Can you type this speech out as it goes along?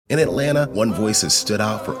In Atlanta, one voice has stood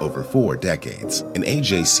out for over 4 decades. An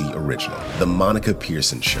AJC original, The Monica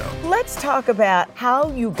Pearson Show. Let's talk about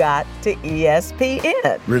how you got to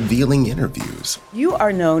ESPN. Revealing interviews. You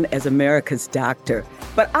are known as America's doctor,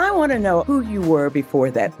 but I want to know who you were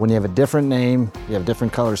before that. When you have a different name, you have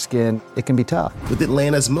different color skin, it can be tough. With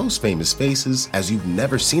Atlanta's most famous faces as you've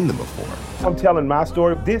never seen them before. I'm telling my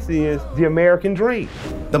story. This is the American dream.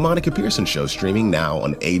 The Monica Pearson Show, streaming now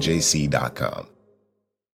on AJC.com.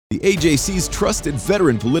 The AJC's trusted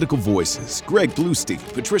veteran political voices, Greg Bluestein,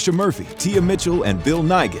 Patricia Murphy, Tia Mitchell, and Bill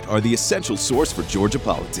Nygut, are the essential source for Georgia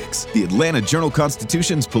politics. The Atlanta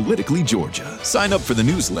Journal-Constitution's Politically Georgia. Sign up for the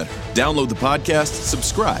newsletter, download the podcast,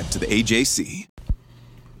 subscribe to the AJC.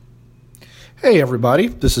 Hey everybody,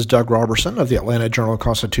 this is Doug Robertson of the Atlanta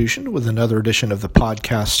Journal-Constitution with another edition of the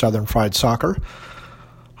podcast Southern Fried Soccer.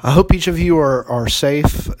 I hope each of you are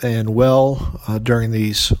safe and well during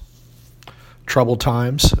these troubled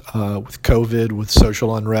times with COVID, with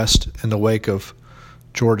social unrest in the wake of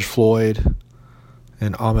George Floyd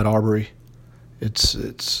and Ahmaud Arbery.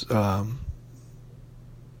 It's a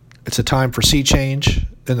time for sea change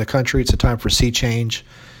in the country. It's a time for sea change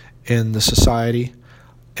in the society,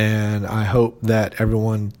 and I hope that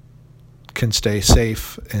everyone can stay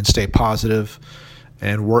safe and stay positive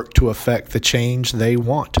and work to affect the change they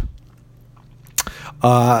want.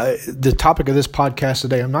 The topic of this podcast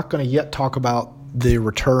today, I'm not going to yet talk about the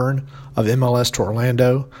return of MLS to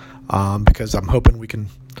Orlando because I'm hoping we can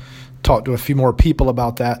talk to a few more people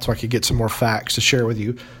about that so I could get some more facts to share with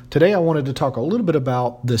you. Today I wanted to talk a little bit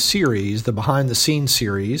about the series, the behind-the-scenes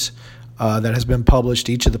series that has been published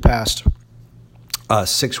each of the past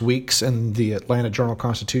 6 weeks in the Atlanta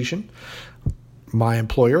Journal-Constitution. My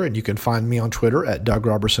employer, and you can find me on Twitter at Doug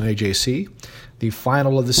Robertson AJC. The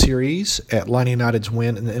final of the series, Atlanta United's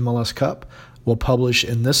win in the MLS Cup, will publish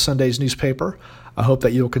in this Sunday's newspaper. I hope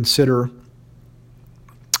that you'll consider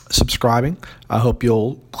subscribing. I hope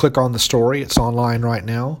you'll click on the story. It's online right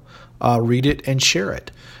now. Read it and share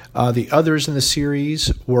it. The others in the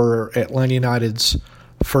series were Atlanta United's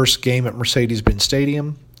first game at Mercedes-Benz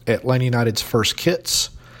Stadium, Atlanta United's first kits,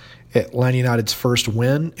 Atlanta United's first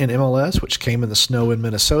win in MLS, which came in the snow in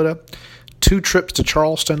Minnesota, 2 trips to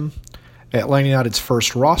Charleston, Atlanta United's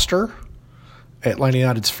first roster, Atlanta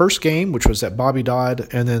United's first game, which was at Bobby Dodd,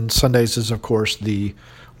 and then Sundays is, of course, the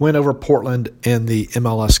win over Portland in the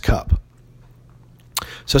MLS Cup.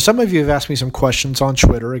 So some of you have asked me some questions on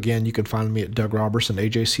Twitter. Again, you can find me at Doug Robertson,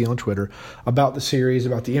 AJC on Twitter, about the series,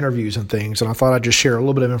 about the interviews and things, and I thought I'd just share a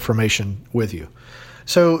little bit of information with you.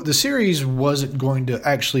 So the series wasn't going to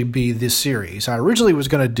actually be this series. I originally was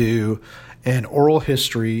going to do an oral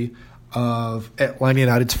history of Atlanta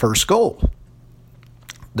United's first goal,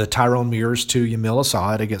 the Tyrone Mears to Yamil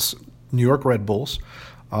Asad against New York Red Bulls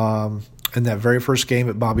in that very first game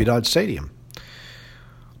at Bobby Dodd Stadium.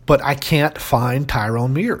 But I can't find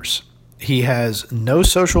Tyrone Mears. He has no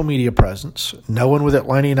social media presence. No one with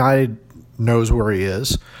Atlanta United knows where he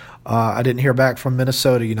is. I didn't hear back from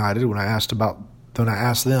Minnesota United when I asked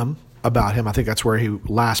them about him. I think that's where he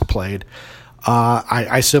last played.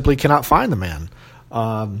 I simply cannot find the man,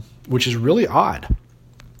 which is really odd.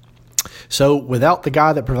 So without the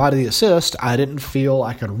guy that provided the assist, I didn't feel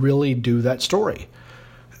I could really do that story.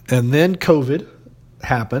 And then COVID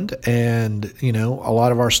happened, and a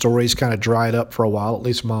lot of our stories kind of dried up for a while, at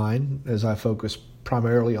least mine, as I focused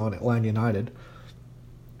primarily on Atlanta United.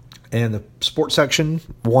 And the sports section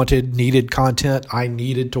needed content. I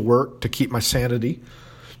needed to work to keep my sanity.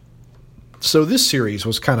 So this series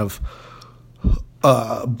was kind of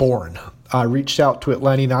born. I reached out to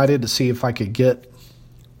Atlanta United to see if I could get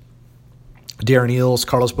Darren Eales,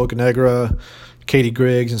 Carlos Bocanegra, Katie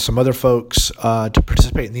Griggs, and some other folks to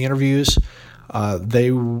participate in the interviews.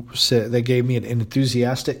 They gave me an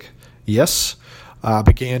enthusiastic yes.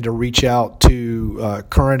 Began to reach out to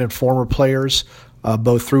current and former players,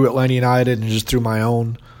 both through Atlanta United and just through my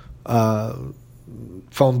own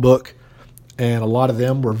phone book. And a lot of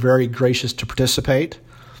them were very gracious to participate.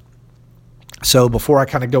 So before I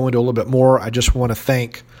kind of go into a little bit more, I just want to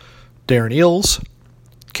thank Darren Eales,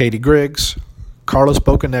 Katie Griggs, Carlos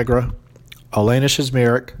Bocanegra, Elena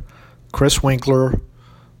Shizmerick, Chris Winkler,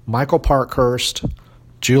 Michael Parkhurst,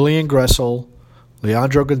 Julian Gressel,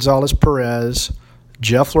 Leandro Gonzalez-Perez,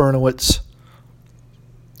 Jeff Lernowitz,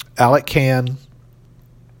 Alec Can,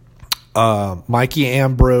 Mikey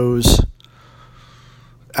Ambrose,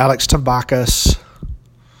 Alex Tambakis.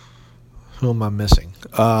 Who am I missing?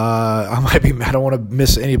 I don't want to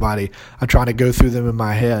miss anybody. I'm trying to go through them in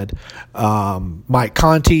my head. Mike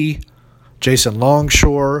Conti, Jason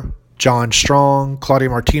Longshore, John Strong, Claudia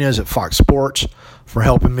Martinez at Fox Sports for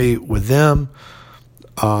helping me with them.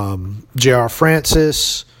 J.R.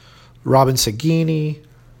 Francis, Robin Sagini,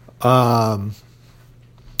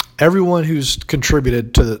 everyone who's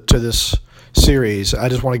contributed to this series. I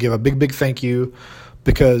just want to give a big thank you,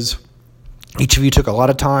 because each of you took a lot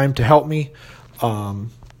of time to help me.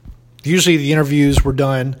 Usually the interviews were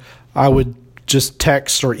done, I would just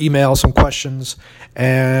text or email some questions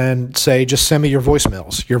and say, just send me your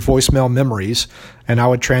voicemails, your voicemail memories, and I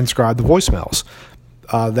would transcribe the voicemails.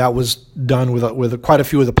 That was done with quite a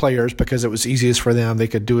few of the players because it was easiest for them. They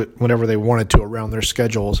could do it whenever they wanted to around their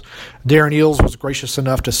schedules. Darren Eales was gracious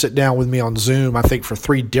enough to sit down with me on Zoom, I think, for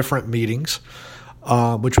 3 different meetings,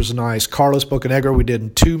 which was nice. Carlos Bocanegra, we did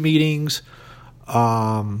in 2 meetings.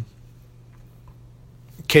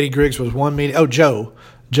 Katie Griggs was 1 meeting. Oh, Joe,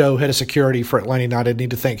 head of security for Atlanta United.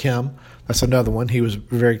 Need to thank him. That's another one. He was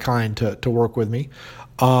very kind to work with me.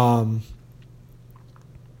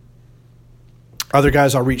 Other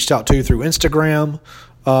guys I reached out to through Instagram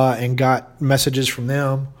and got messages from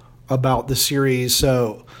them about the series.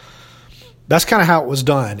 So that's kind of how it was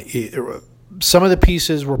done. Some of the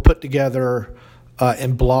pieces were put together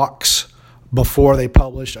in blocks before they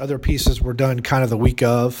published. Other pieces were done kind of the week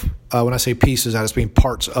of. When I say pieces, I just mean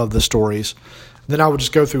parts of the stories. Then I would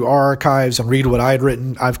just go through our archives and read what I had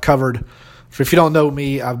written. I've covered, if you don't know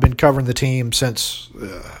me, I've been covering the team since,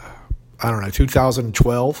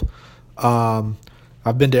 2012.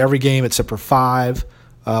 I've been to every game except for 5.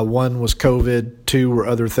 1 was COVID. 2 were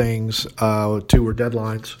other things. 2 were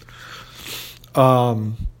deadlines.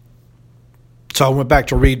 So I went back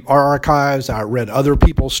to read our archives. I read other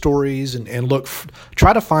people's stories and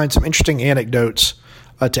try to find some interesting anecdotes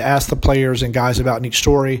to ask the players and guys about in each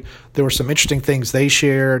story. There were some interesting things they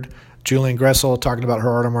shared. Julian Gressel talking about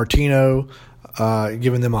Gerardo Martino,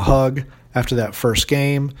 giving them a hug after that first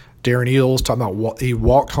game. Darren Eales talking about he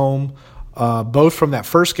walked home, both from that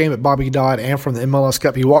first game at Bobby Dodd and from the MLS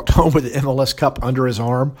Cup. He walked home with the MLS Cup under his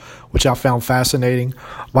arm, which I found fascinating.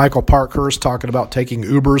 Michael Parkhurst talking about taking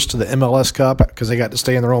Ubers to the MLS Cup because they got to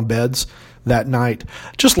stay in their own beds that night.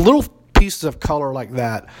 Just little pieces of color like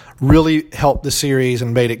that really helped the series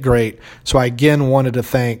and made it great. So I again wanted to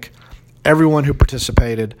thank everyone who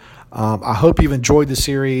participated. I hope you've enjoyed the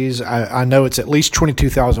series. I know it's at least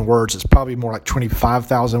 22,000 words. It's probably more like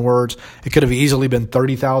 25,000 words. It could have easily been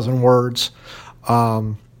 30,000 words.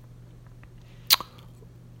 So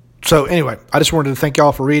anyway, I just wanted to thank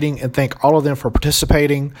y'all for reading and thank all of them for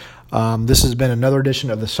participating. This has been another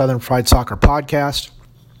edition of the Southern Fried Soccer Podcast.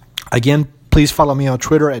 Again, please follow me on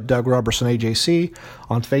Twitter at Doug Robertson AJC,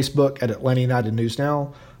 on Facebook at Atlanta United News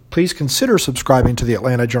Now. Please consider subscribing to the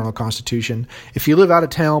Atlanta Journal-Constitution. If you live out of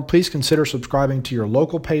town, please consider subscribing to your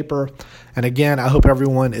local paper. And again, I hope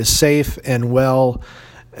everyone is safe and well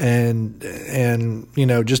and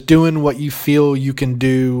just doing what you feel you can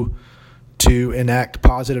do to enact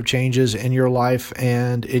positive changes in your life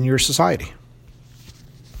and in your society.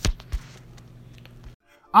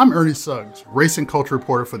 I'm Ernie Suggs, race and culture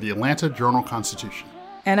reporter for the Atlanta Journal-Constitution.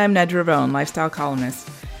 And I'm Nedra Ravone, lifestyle columnist.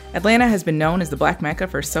 Atlanta has been known as the Black Mecca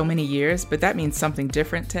for so many years, but that means something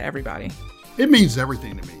different to everybody. It means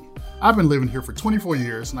everything to me. I've been living here for 24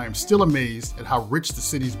 years, and I am still amazed at how rich the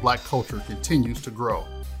city's Black culture continues to grow.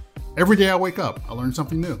 Every day I wake up, I learn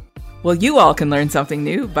something new. Well, you all can learn something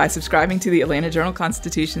new by subscribing to the Atlanta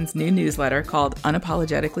Journal-Constitution's new newsletter called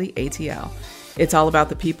Unapologetically ATL. It's all about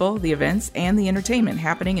the people, the events, and the entertainment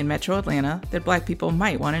happening in Metro Atlanta that Black people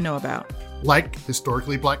might want to know about. Like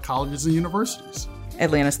historically Black colleges and universities.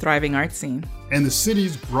 Atlanta's thriving art scene. And the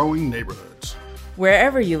city's growing neighborhoods.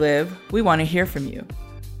 Wherever you live, we want to hear from you.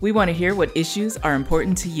 We want to hear what issues are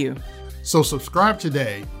important to you. So subscribe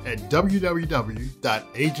today at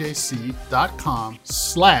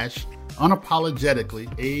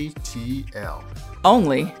www.ajc.com/unapologeticallyATL.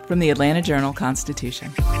 Only from the Atlanta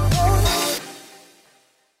Journal-Constitution.